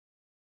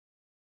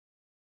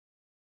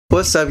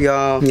What's up,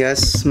 y'all?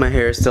 Yes, my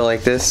hair is still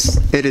like this.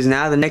 It is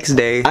now the next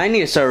day. I need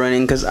to start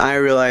running because I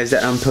realized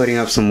that I'm putting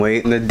up some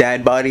weight. The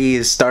dad body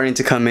is starting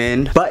to come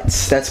in, but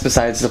that's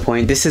besides the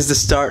point. This is the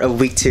start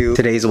of week 2.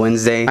 Today's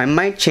Wednesday. I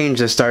might change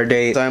the start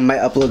date, so I might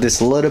upload this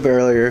a little bit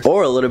earlier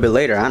or a little bit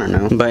later. I don't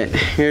know. But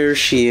here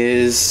she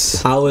is.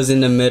 I was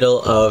in the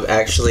middle of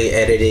actually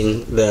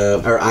editing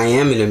I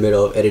am in the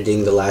middle of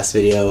editing the last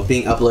video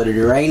being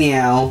uploaded right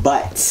now.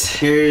 But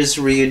here's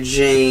Ría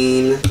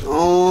Jayne.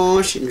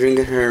 Oh, she's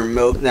drinking her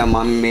milk that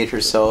mommy made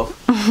herself.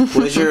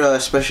 What's your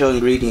special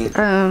ingredient?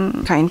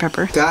 Cayenne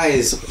pepper.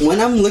 Guys,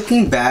 when I'm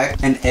looking back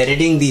and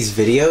editing these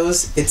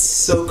videos, it's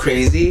so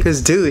crazy.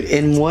 Because, dude,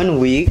 in 1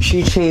 week,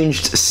 she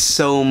changed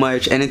so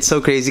much. And it's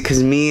so crazy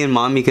because me and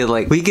mommy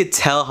we could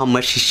tell how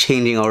much she's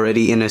changing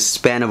already in a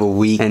span of a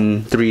week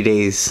and 3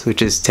 days,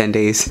 which is 10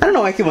 days. I don't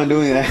know why I keep on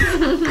doing that.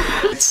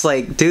 It's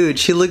like, dude,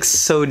 she looks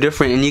so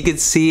different. And you could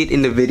see it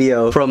in the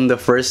video from the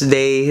first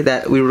day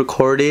that we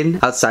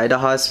recorded outside the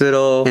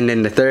hospital. And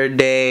then the third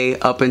day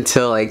up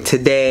until like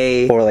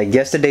today or like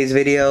yesterday's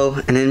video.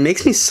 And it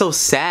makes me so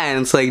sad.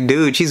 It's like,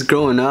 dude, she's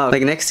growing up.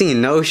 Like, next thing you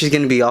know, she's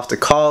gonna be off to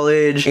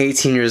college,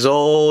 18 years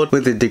old,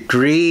 with a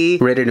degree,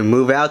 ready to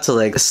move out to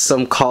like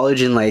some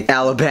college in like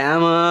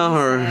Alabama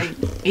or... Like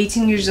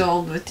 18 years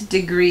old with a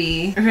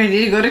degree,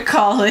 ready to go to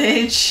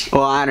college.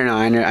 Well, I don't know.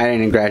 I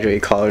didn't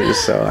graduate college,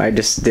 so I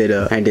just did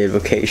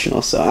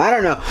vocational, so I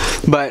don't know.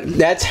 But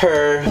that's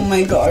her. Oh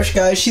my gosh,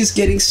 guys, she's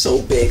getting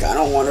so big. I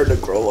don't want her to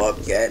grow up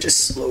yet.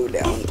 Just slow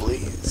down,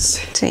 please.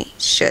 Say,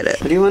 shut up.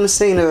 What do you want to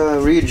say to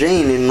Ría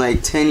Jayne in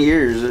like 10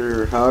 years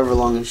or however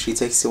long she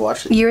takes to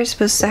watch it? You were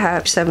supposed to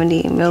have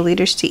 70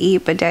 milliliters to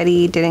eat, but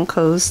daddy didn't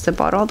close the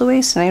bottle all the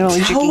way, so now you're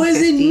only drinking 50. How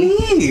is it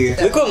me?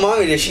 Look what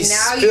mommy did. She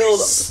now spilled. You're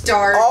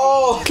starving.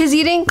 Oh, because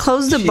you didn't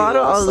close the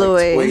bottle all the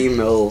way. 20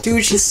 mil.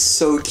 Dude, she's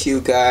so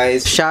cute,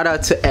 guys. Shout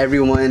out to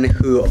everyone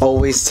who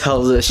always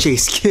tells us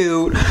she's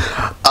cute.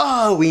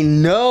 Oh, we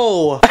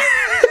know.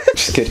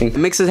 Just kidding. It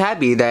makes us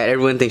happy that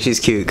everyone thinks she's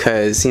cute,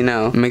 because, you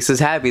know, it makes us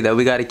happy that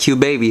we got a cute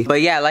baby.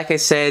 But yeah, like I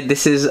said,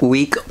 this is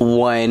week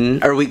 1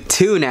 or week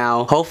 2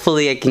 now.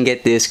 Hopefully I can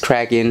get this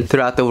cracking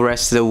throughout the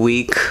rest of the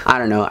week. I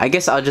don't know. I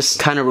guess I'll just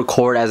kind of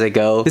record as I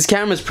go. This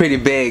camera's pretty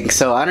big,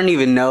 so I don't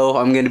even know if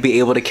I'm gonna be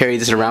able to carry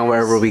this around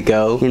wherever we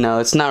go. You know,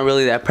 it's not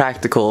really that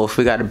practical if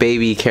we got a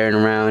baby carrying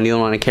around. You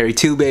don't want to carry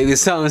 2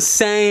 babies, so I'm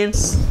saying.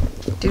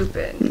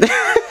 Stupid.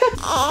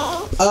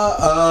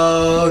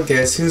 Uh-oh,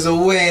 guess who's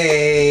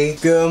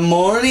awake? Good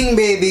morning,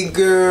 baby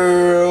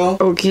girl.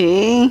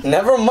 Okay.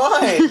 Never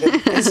mind.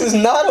 This is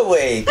not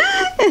awake.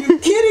 Are you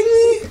kidding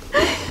me?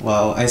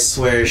 Wow, I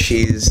swear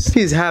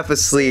she's half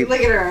asleep. Look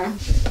at her.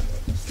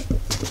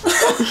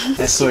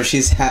 I swear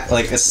she's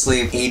like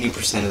asleep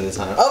 80% of the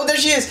time. Oh, there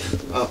she is.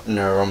 Oh,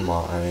 never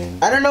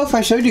mind. I don't know if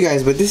I showed you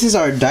guys, but this is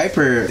our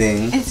diaper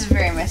thing. It's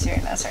very messy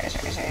right now. Sorry.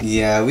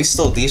 Yeah, we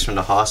stole these from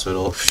the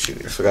hospital.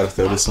 Shoot, I forgot to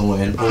throw this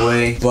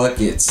away.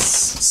 Buckets.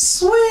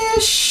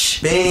 Swish.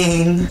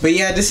 Bang. But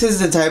yeah, this is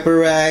the diaper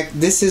rack.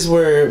 This is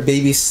where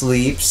baby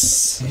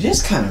sleeps. It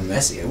is kind of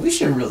messy. We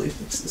should really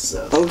fix this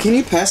up. Oh, can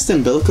you pass the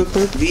umbilical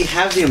cord? We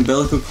have the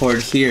umbilical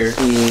cord here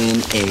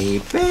in a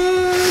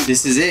bag.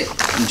 This is it.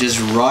 It just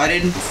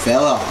rotted,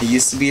 fell off. It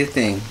used to be a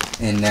thing.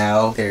 And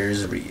now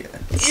there's Ría.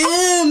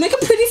 Yeah, make a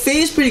pretty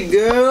face, pretty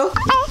girl.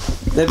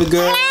 Baby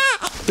girl.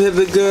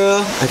 Baby girl.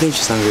 I think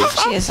she's hungry.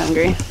 She is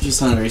hungry. She's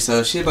hungry,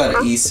 so she's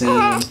about to eat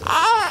soon.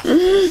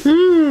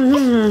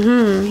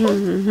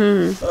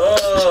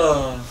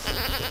 Oh.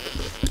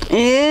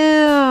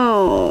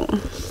 Ew.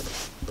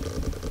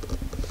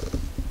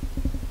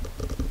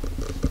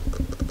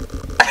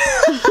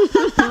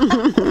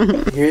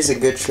 Here's a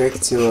good trick to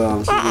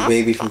keep your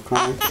baby from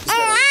crying.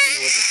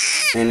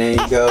 And there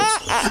you go.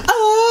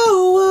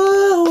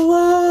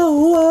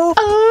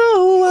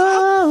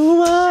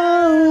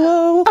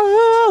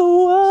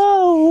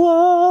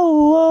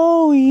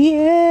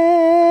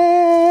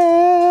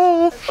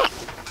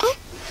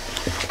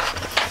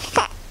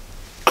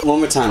 One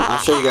more time. I'll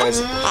show you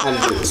guys how to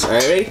do this.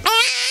 Alright, ready?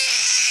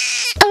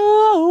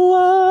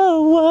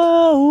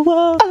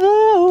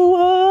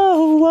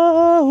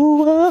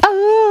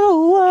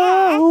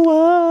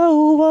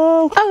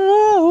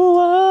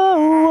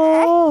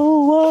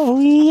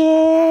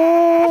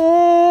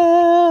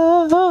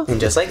 And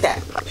just like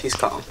that, she's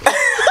calm.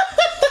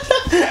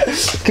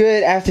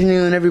 Good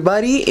afternoon,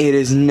 everybody. It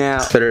is now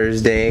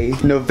Thursday,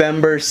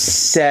 November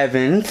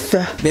 7th.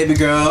 Baby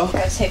girl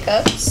Has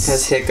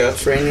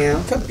hiccups right now.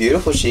 Look how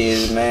beautiful she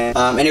is, man.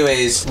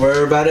 Anyways,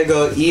 we're about to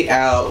go eat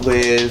out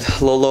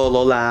with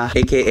Lola,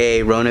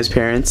 aka Rona's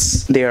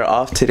parents. They are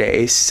off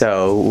today,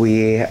 so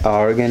we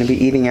are gonna be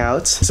eating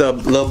out. So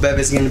Lil Beb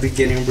is gonna be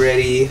getting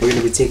ready. We're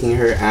gonna be taking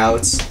her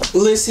out,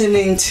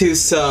 listening to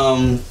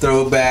some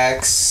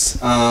throwbacks.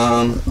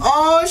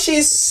 Oh,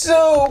 she's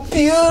so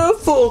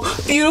beautiful.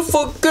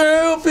 Beautiful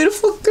girl.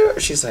 girl.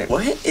 She's like,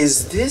 what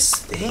is this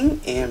thing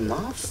in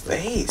my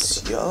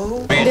face,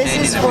 yo? This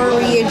is for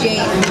Ría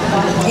Jayne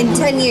in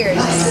 10 years.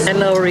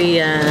 Hello,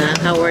 Ria.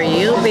 How are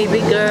you, baby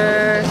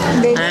girl?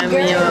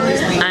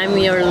 I'm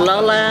your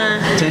Lola.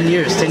 10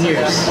 years, 10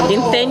 years.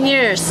 In 10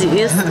 years,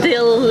 you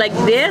still like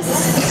this?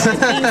 You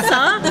think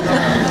so?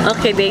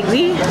 Okay,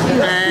 baby.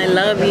 I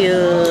love you.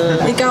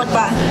 Ikaw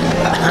pa.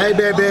 Hi,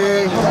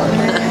 baby.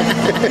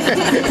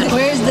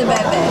 Where's the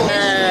bebe?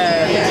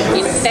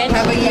 In 10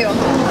 How about you?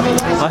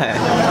 What?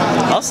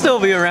 I'll still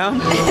be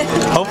around.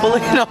 Hopefully.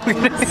 No.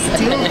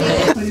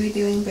 What are we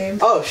doing, babe?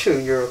 Oh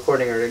shoot, you're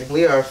recording already.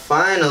 We are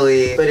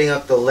finally putting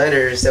up the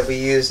letters that we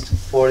used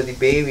for the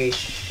baby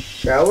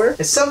shower.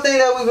 It's something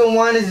that we've been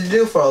wanting to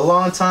do for a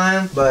long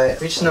time, but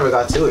we just never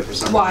got to it for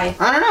some reason. Why?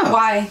 I don't know.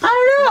 Why? I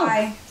don't know.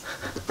 Why?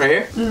 Right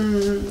here?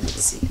 Let's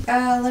see.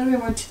 A little bit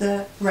more to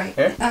the right.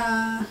 Here?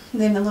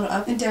 Then a little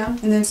up and down,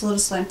 and then it's a little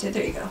slanted.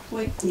 There you go.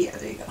 Wait. Yeah,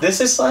 there you go.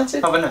 This is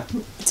slanted? How about now?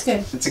 It's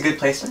good. It's a good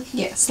placement?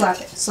 Yeah, slap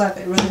it. Slap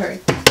it. Really hurry.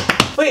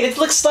 Wait, it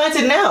looks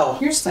slanted now.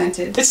 You're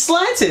slanted. It's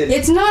slanted.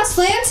 It's not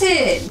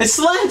slanted. It's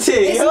slanted.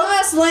 It's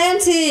not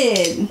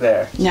slanted.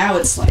 There. Now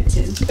it's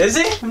slanted. Is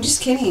it? I'm just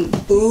kidding.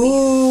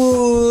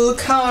 Ooh, look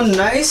how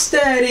nice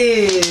that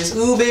is.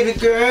 Ooh, baby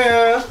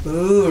girl.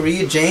 Ooh,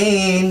 Ría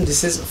Jayne,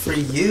 this is for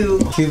you.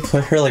 Can you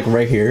put her like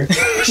right here?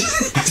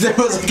 There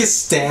was like a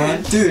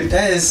stand. Dude,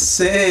 that is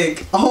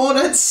sick. Oh,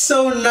 that's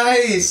so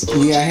nice.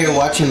 We out here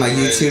watching my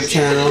YouTube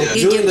channel.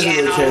 Julian doesn't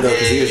really care though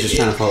because he was just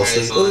trying to fall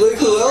asleep. But look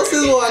who else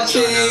is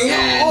watching.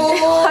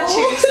 Oh,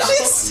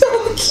 she's so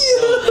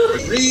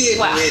cute.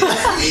 Wow.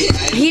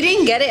 He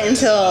didn't get it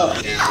until...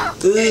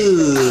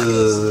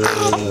 Ooh.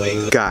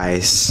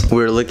 Guys,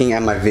 we're looking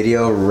at my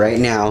video right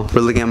now.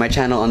 We're looking at my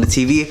channel on the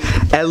TV,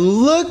 and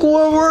look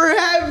where we're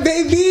at,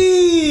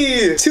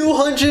 baby!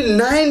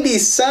 290,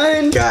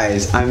 son.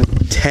 Guys, I'm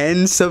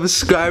 10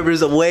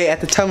 subscribers away at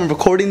the time of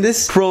recording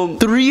this from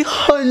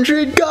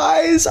 300,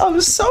 guys. I'm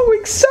so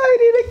excited.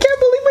 I can't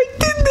believe I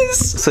did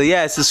this. So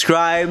yeah,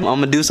 subscribe. I'm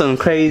gonna do something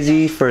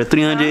crazy for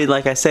 300,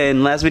 like I said in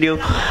the last video.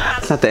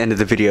 It's not the end of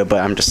the video,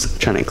 but I'm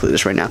just trying to include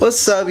this right now.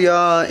 What's up,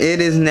 y'all?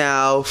 It is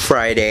now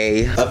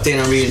Friday.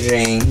 Update on Ría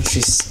Jayne.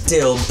 She's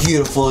still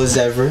beautiful as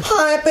ever.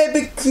 Hi,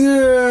 baby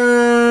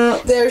girl.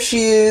 There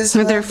she is.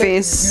 With her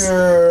face.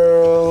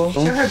 Girl.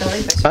 Show her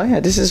belly button. Oh yeah,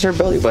 this is her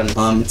belly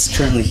button. It's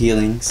currently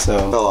healing,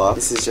 so fell off.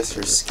 This is just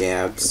her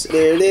scabs.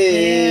 There it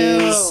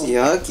is. Ew.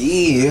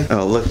 Yucky.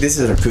 Oh look, this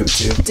is her poop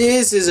too.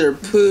 This is her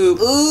poop.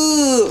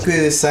 Ooh. We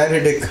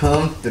decided to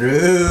come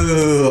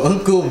through.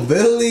 Uncle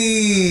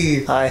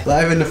Billy. Hi.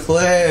 Live in the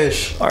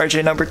flesh.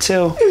 RJ number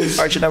 2.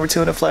 RJ number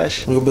 2 in the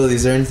flesh. Uncle Billy,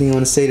 is there anything you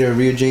want to say to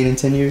Ría Jayne in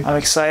 10 years? I'm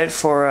excited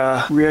for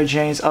Ría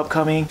Jayne's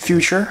upcoming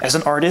future as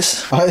an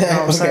artist. Oh You know yeah,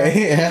 what I'm saying?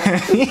 okay,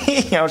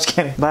 yeah. Yeah, I was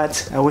kidding.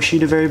 But I wish you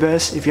the very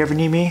best. If you ever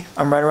need me,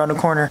 I'm right around the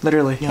corner.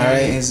 Literally. You know what I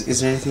Alright, mean?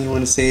 is there anything you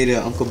want to say to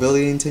Uncle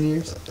Billy in 10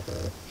 years?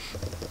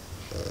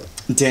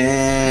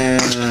 Damn,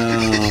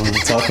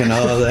 talking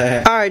all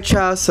that. Alright,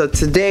 y'all, so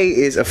today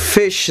is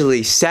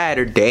officially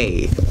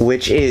Saturday,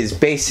 which is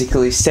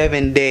basically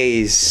 7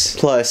 days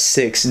plus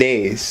 6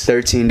 days,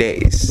 13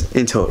 days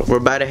in total. We're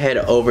about to head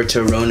over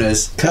to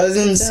Rona's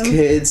cousin's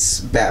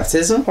kid's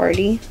baptism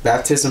Party.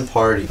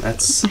 party.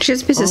 That's She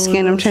has a piece of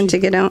skin. I'm trying to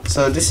get out.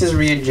 so this is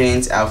Ría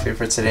Jayne's outfit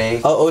for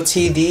today.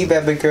 OOTD,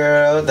 baby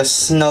girl. The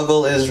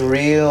snuggle is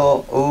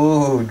real.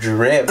 Ooh,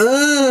 drip.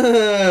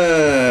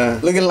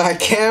 Looking like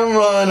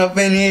Cameron up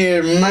in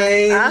here,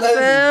 man. Let's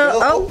go.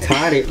 Oh.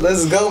 Got it.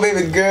 Let's go,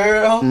 baby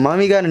girl.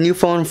 Mommy got a new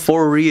phone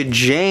for Ría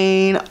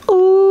Jayne.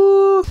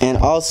 Ooh. And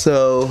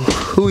also,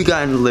 who we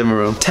got in the living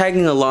room?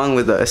 Tagging along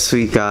with us,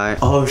 sweet guy.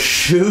 Oh,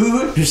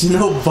 shoot. There's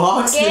no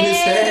box in his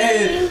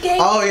head.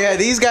 Oh, yeah.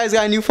 These guys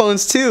got new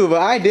phones too,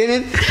 but I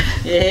didn't.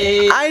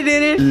 Yay. I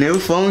didn't. New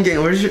phone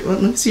game. Where's your?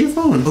 Let me see your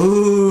phone.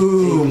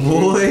 Ooh,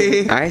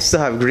 boy. I still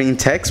have green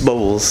text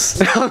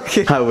bubbles.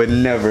 Okay. I would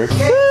never.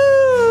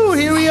 Woo!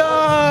 Here we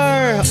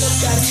are.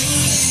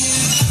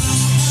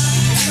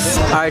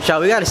 Alright,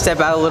 y'all, we gotta step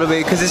out a little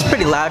bit because it's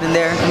pretty loud in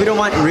there. We don't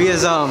want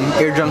Ria's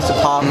eardrums to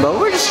pop, but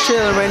we're just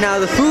chilling right now.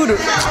 The food,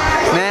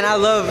 man, I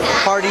love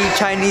hearty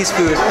Chinese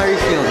food. How are you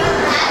feeling?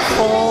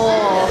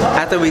 Oh.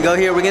 After we go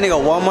here, we're gonna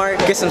go Walmart,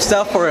 get some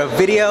stuff for a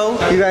video.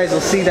 You guys will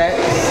see that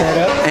set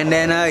up. And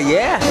then,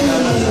 yeah.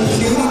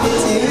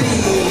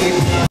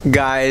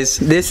 Guys,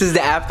 this is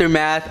the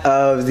aftermath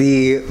of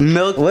the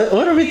milk.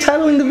 What are we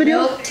titling the video?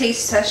 Milk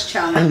taste test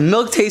challenge.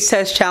 Milk taste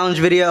test challenge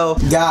video.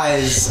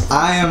 Guys,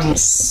 I am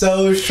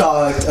so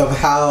shocked of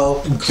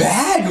how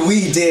bad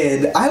we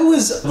did. I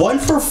was 1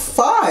 for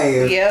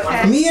 5.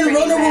 Yep. Me and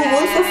Rona were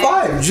 1 for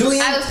 5.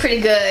 Julian, I was pretty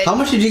good. how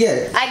much did you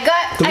get? I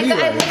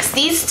right. mixed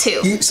these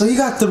two. So you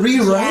got 3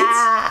 right?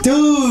 Yeah.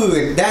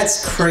 Dude,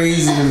 that's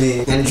crazy to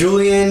me. And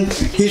Julian,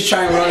 he's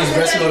trying Rona's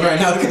breast milk right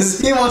now because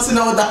he wants to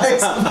know what the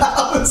hype's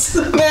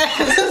about. Man,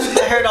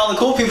 I heard all the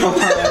cool people.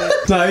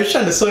 No, he's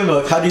trying the soy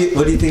milk. What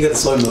do you think of the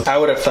soy milk? I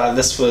would have thought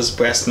this was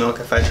breast milk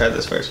if I tried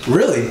this first.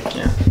 Really?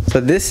 Yeah. So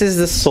this is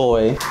the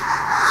soy.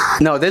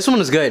 No, this one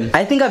was good.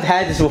 I think I've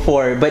had this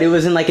before, but it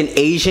was in like an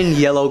Asian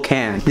yellow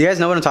can. You guys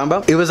know what I'm talking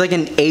about? It was like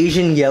an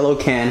Asian yellow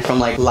can from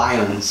like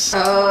Lions.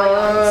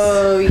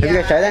 Oh, yeah. Have you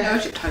guys tried that? I know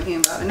what you're talking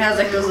about. And it has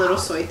like those little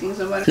soy things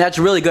about it. That's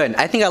really good.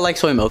 I think I like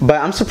soy milk,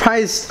 but I'm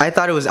surprised I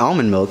thought it was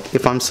almond milk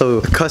if I'm so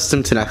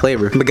accustomed to that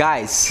flavor. But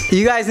guys,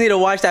 you guys need to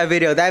watch that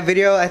video. That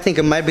video, I think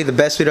it might be the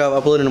best video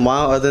I've uploaded in a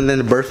while, other than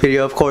the birth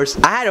video, of course.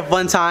 I had a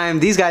fun time.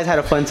 These guys had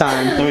a fun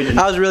time.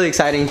 I was really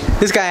exciting.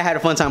 This guy had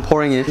a fun time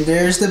pouring it.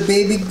 There's the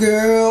baby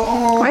girl.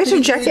 Oh, Why is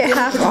your jacket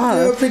half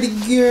off? Pretty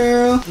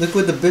girl. Look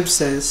what the bib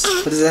says.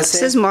 What does that It say?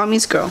 says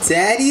mommy's girl.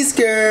 Daddy's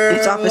girl.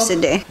 It's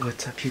opposite day.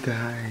 What's up, you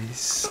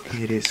guys?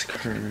 It is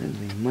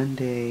currently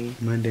Monday,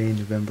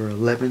 November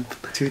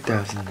 11th,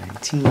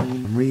 2019.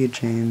 I'm Ría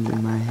Jayne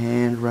in my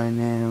hand right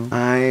now.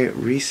 I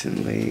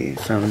recently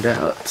found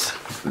out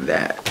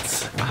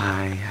that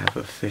I have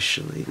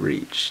officially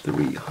reached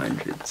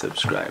 300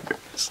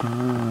 subscribers.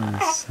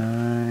 Oh,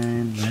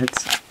 son,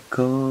 let's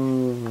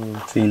go.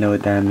 So you know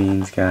what that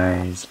means,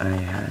 guys. I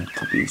had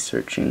to be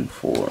searching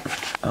for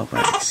a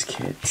wax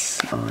kits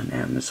on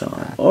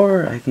Amazon,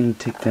 or I can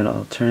take that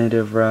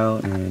alternative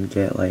route and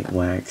get like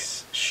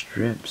wax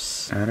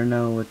strips. I don't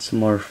know what's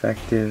more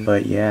effective,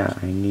 but yeah,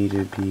 I need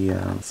to be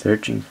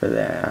searching for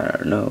that. I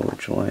don't know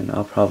which one.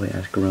 I'll probably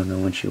ask Rona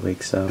when she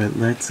wakes up. But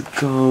let's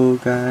go,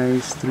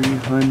 guys.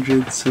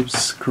 300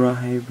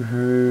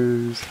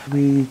 subscribers.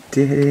 We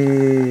did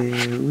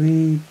it.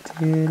 We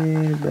did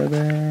it,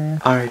 baby.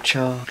 Alright,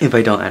 y'all. If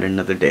I don't add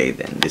another day,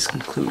 then this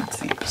concludes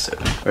the episode.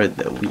 Or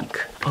the week.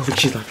 Oh, look,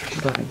 she's laughing.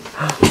 She's laughing.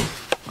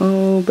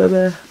 Oh,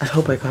 baby. I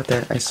hope I got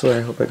that. I swear,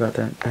 I hope I got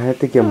that. I had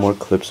to get more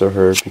clips of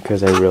her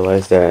because I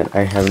realized that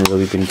I haven't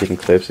really been getting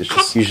clips. It's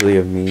just usually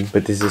of me.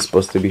 But this is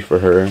supposed to be for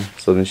her,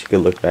 so then she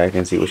could look back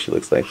and see what she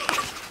looks like.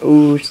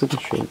 Oh, she's looking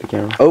straight at the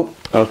camera. Oh,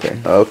 okay.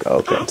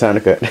 Okay. Time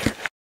to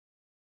cut.